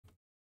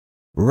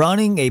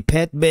Running a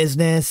pet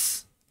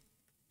business,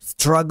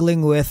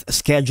 struggling with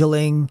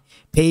scheduling,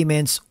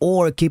 payments,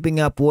 or keeping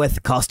up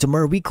with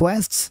customer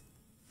requests?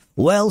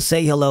 Well,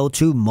 say hello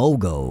to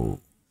MoeGo,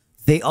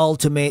 the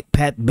ultimate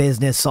pet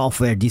business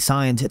software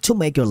designed to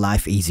make your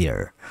life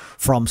easier.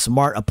 From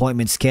smart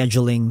appointment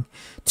scheduling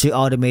to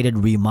automated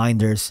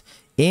reminders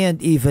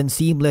and even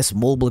seamless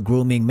mobile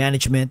grooming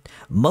management,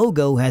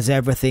 MoeGo has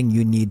everything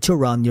you need to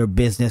run your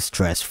business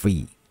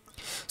stress-free.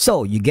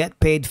 So you get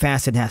paid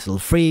fast and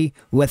hassle-free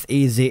with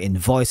easy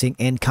invoicing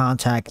and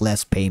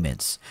contactless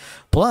payments.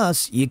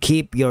 Plus, you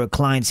keep your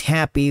clients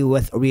happy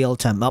with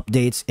real-time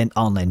updates and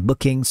online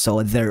bookings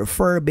so their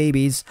fur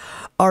babies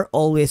are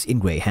always in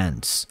great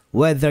hands.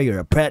 Whether you're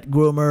a pet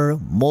groomer,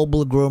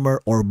 mobile groomer,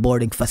 or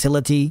boarding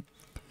facility,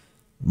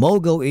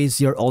 MoeGo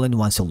is your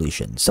all-in-one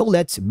solution. So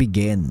let's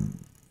begin.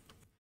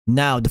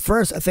 Now, the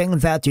first thing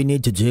that you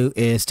need to do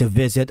is to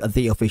visit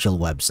the official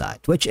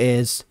website, which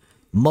is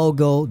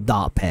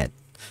MoeGo.pet.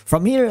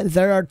 From here,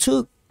 there are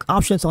two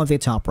options on the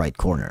top right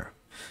corner.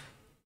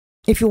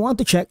 If you want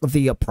to check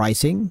the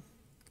pricing,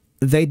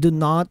 they do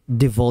not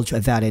divulge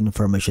that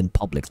information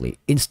publicly.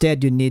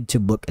 Instead, you need to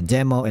book a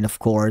demo, and of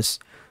course,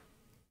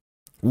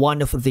 one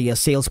of the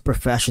sales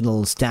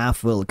professional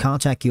staff will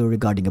contact you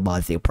regarding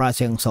about the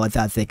pricing so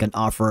that they can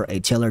offer a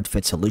tailored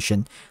fit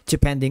solution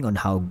depending on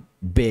how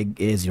big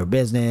is your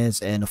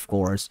business and of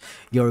course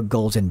your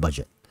goals and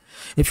budget.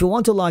 If you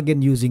want to log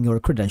in using your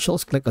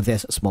credentials, click on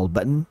this small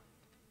button.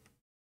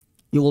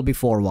 You will be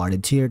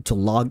forwarded here to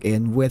log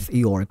in with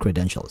your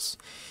credentials.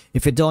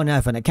 If you don't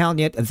have an account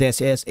yet, this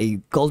is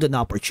a golden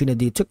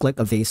opportunity to click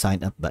on the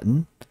sign up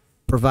button,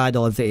 provide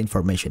all the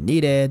information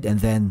needed, and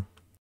then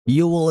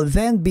you will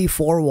then be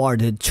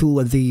forwarded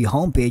to the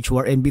homepage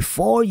wherein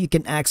before you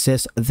can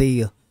access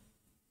the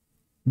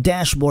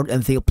dashboard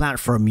and the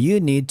platform, you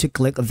need to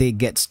click the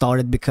get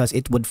started because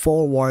it would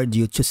forward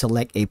you to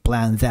select a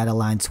plan that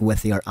aligns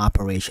with your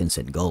operations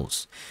and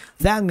goals.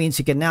 That means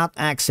you cannot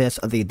access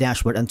the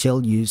dashboard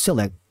until you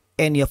select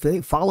any of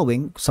the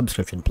following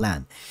subscription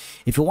plan.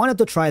 If you wanted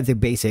to try the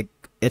basic,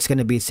 it's going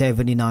to be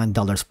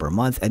 $79 per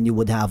month and you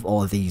would have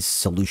all these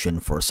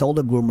solutions for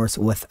solo groomers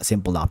with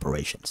simple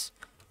operations.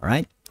 All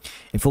right.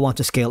 If you want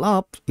to scale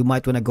up, you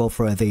might want to go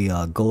for the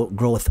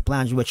growth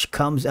plan, which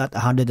comes at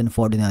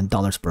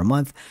 $149 per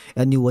month,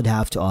 and you would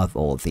have to have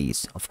all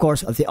these. Of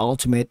course, the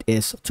ultimate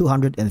is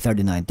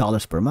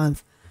 $239 per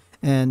month,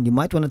 and you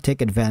might want to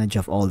take advantage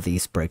of all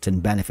these perks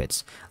and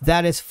benefits.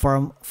 That is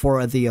for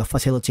the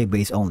facility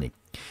base only.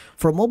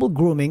 For mobile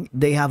grooming,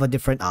 they have a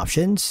different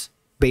options.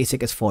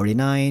 Basic is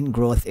 $49,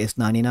 growth is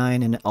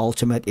 $99, and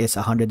ultimate is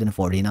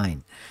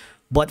 $149.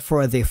 But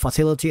for the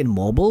facility and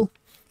mobile,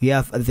 you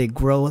have the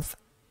growth,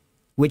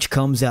 which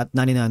comes at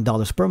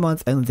 $99 per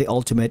month, and the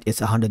ultimate is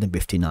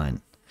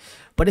 $159.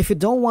 But if you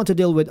don't want to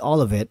deal with all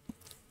of it,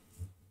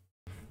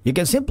 you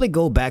can simply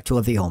go back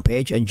to the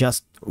homepage and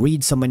just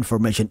read some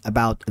information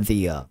about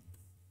the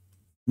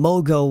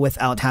MoeGo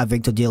without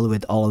having to deal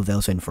with all of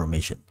those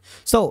information.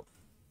 So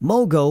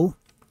MoeGo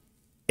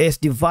is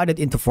divided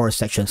into 4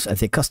 sections: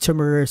 the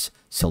customers,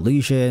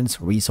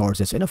 solutions,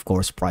 resources, and of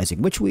course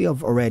pricing, which we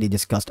have already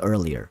discussed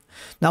earlier.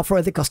 Now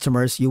for the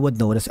customers, you would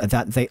notice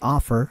that they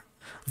offer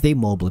the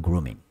mobile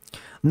grooming.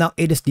 Now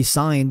it is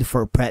designed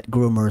for pet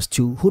groomers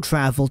who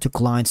travel to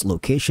clients'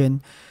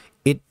 location.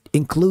 It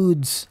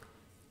includes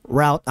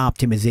route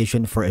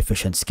optimization for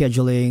efficient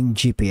scheduling,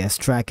 GPS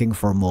tracking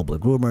for mobile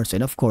groomers,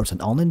 and of course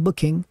an online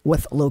booking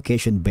with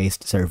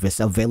location-based service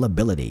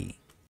availability.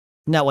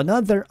 Now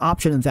another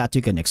option that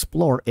you can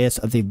explore is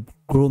the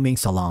grooming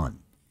salon.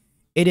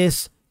 It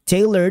is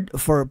tailored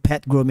for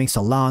pet grooming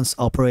salons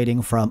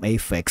operating from a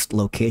fixed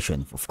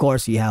location. Of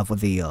course, you have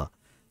the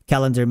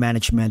calendar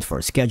management for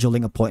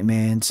scheduling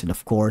appointments, and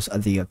of course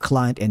the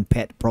client and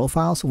pet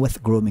profiles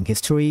with grooming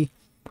history,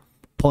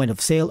 point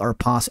of sale or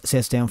POS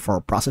system for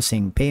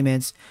processing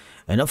payments,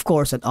 and of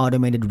course an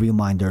automated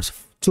reminders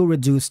to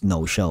reduce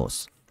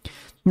no-shows.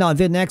 Now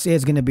the next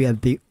is going to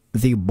be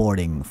the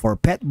boarding. For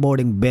pet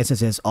boarding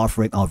businesses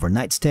offering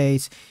overnight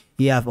stays,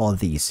 you have all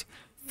these.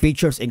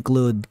 Features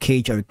include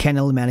cage or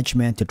kennel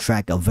management to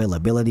track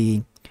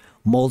availability,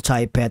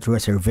 multi-pet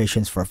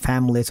reservations for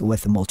families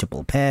with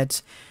multiple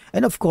pets,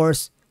 and of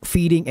course,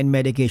 feeding and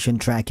medication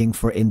tracking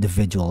for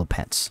individual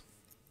pets.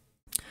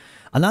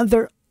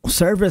 Another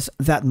service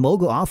that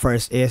MoeGo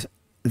offers is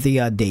the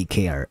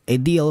daycare, a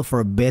deal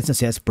for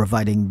businesses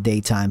providing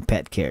daytime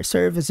pet care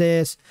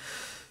services.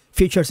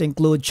 Features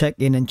include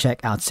check-in and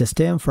check-out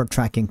system for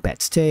tracking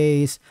pet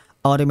stays,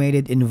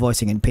 automated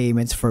invoicing and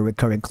payments for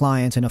recurring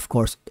clients, and of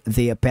course,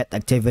 the pet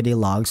activity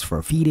logs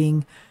for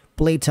feeding,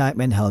 playtime,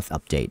 and health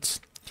updates.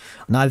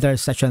 Another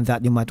section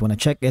that you might want to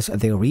check is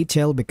the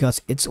retail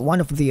because it's one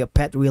of the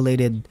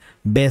pet-related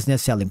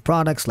business selling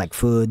products like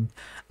food,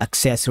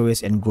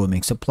 accessories, and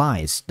grooming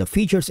supplies. The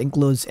features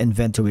includes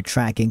inventory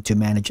tracking to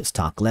manage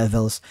stock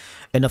levels,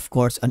 and of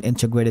course an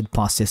integrated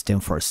POS system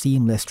for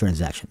seamless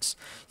transactions.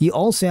 You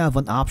also have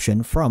an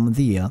option from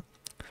the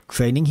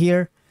training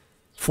here.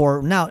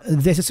 For now,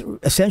 this is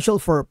essential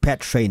for pet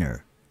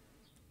trainer.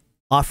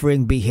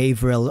 offering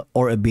behavioral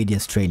or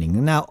obedience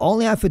training. Now,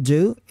 all you have to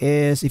do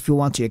is, if you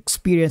want to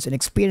experience and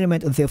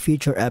experiment with the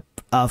future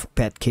of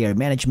pet care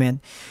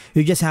management,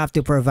 you just have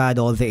to provide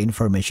all the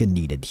information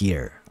needed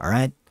here. All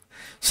right.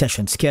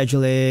 Session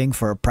scheduling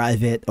for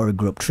private or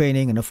group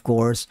training, and of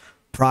course,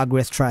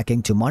 progress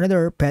tracking to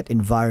monitor pet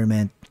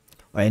environment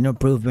or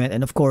improvement,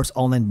 and of course,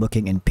 online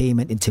booking and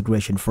payment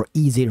integration for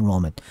easy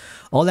enrollment.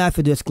 All I have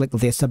to do is click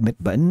the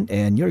submit button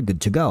and you're good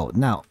to go.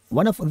 Now,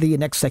 one of the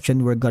next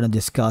section we're going to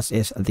discuss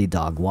is the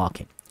dog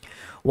walking.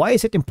 Why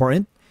is it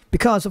important?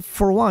 Because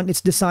for one,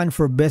 it's designed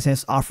for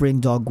business offering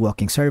dog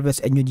walking service,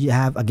 and you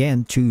have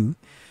again to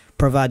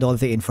provide all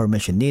the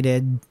information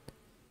needed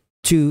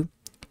to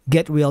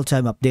get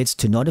real-time updates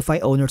to notify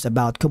owners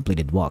about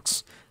completed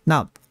walks.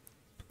 Now,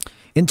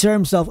 in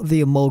terms of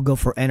the MoeGo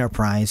for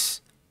Enterprise,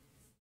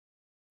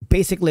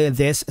 basically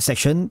this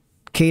section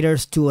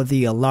caters to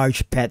the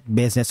large pet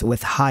business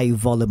with high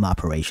volume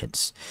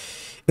operations.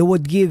 It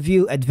would give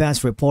you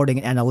advanced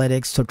reporting and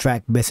analytics to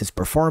track business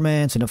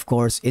performance, and of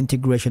course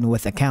integration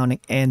with accounting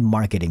and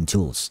marketing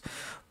tools.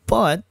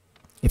 But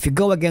if you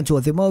go again to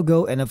the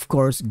MoeGo and of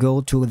course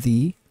go to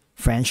the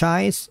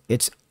franchise,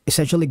 it's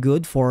essentially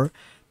good for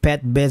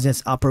pet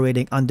business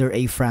operating under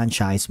a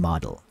franchise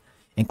model,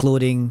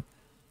 including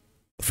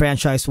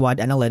franchise-wide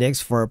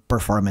analytics for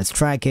performance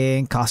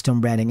tracking, custom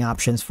branding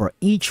options for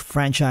each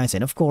franchise,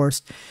 and of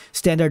course,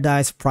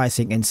 standardized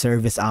pricing and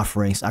service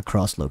offerings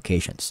across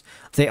locations.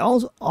 They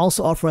also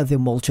offer the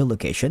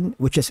multi-location,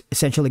 which is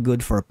essentially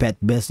good for pet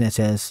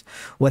businesses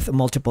with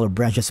multiple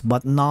branches,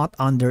 but not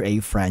under a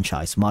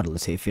franchise model.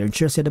 So if you're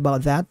interested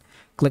about that,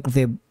 click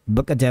the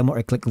book a demo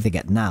or click the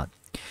get now.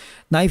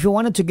 Now, if you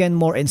wanted to gain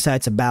more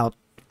insights about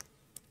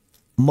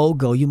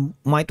MoeGo, you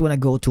might want to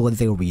go to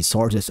the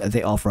resources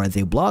they offer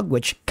the blog,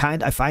 which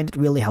I find it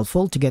really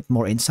helpful to get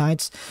more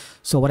insights.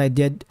 So what I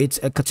did, it's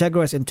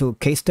categorized into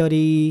case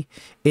study,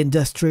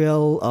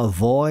 industrial,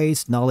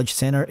 voice, knowledge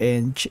center,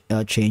 and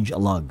change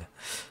log.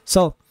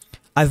 So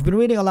I've been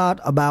reading a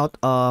lot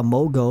about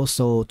MoeGo,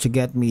 so to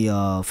get me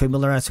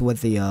familiarized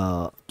with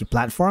the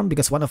platform,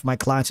 because one of my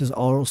clients is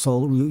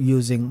also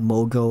using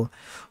MoeGo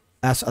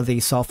as the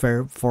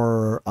software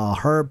for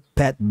her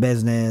pet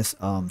business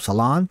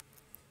salon.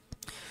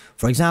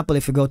 For example,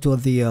 if you go to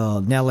the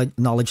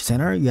Knowledge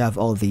Center, you have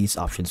all these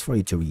options for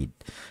you to read.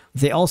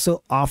 They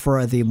also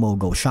offer the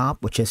MoeGo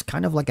Shop, which is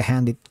kind of like a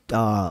handy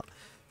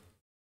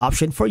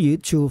option for you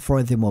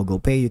for the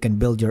MoeGo Pay. You can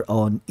build your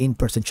own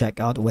in-person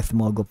checkout with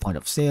MoeGo Point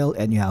of Sale,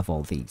 and you have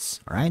all these.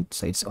 All right,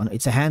 so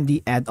it's a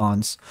handy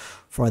add-ons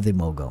for the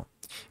MoeGo.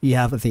 You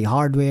have the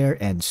hardware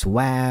and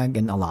swag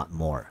and a lot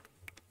more.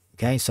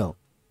 Okay, so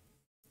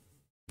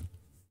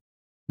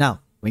now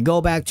we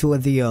go back to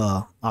the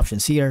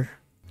options here.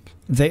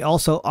 They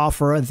also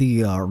offer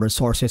the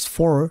resources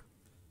for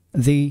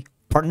the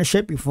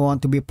partnership. If you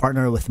want to be a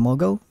partner with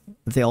MoeGo,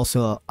 they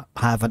also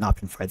have an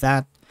option for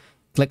that.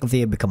 Click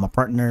the become a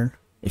partner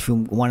if you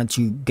wanted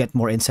to get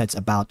more insights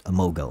about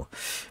MoeGo.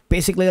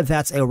 Basically,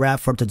 that's a wrap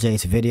for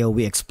today's video.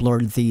 We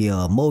explored the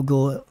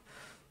MoeGo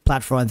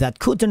platform that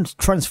could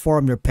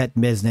transform your pet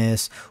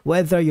business,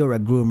 whether you're a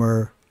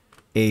groomer,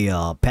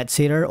 a pet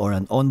sitter, or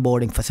an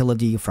onboarding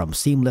facility. From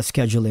seamless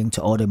scheduling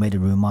to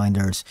automated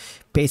reminders,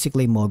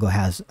 basically MoeGo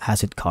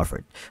has it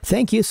covered.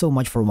 Thank you so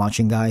much for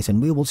watching, guys, and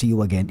we will see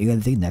you again in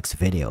the next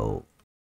video.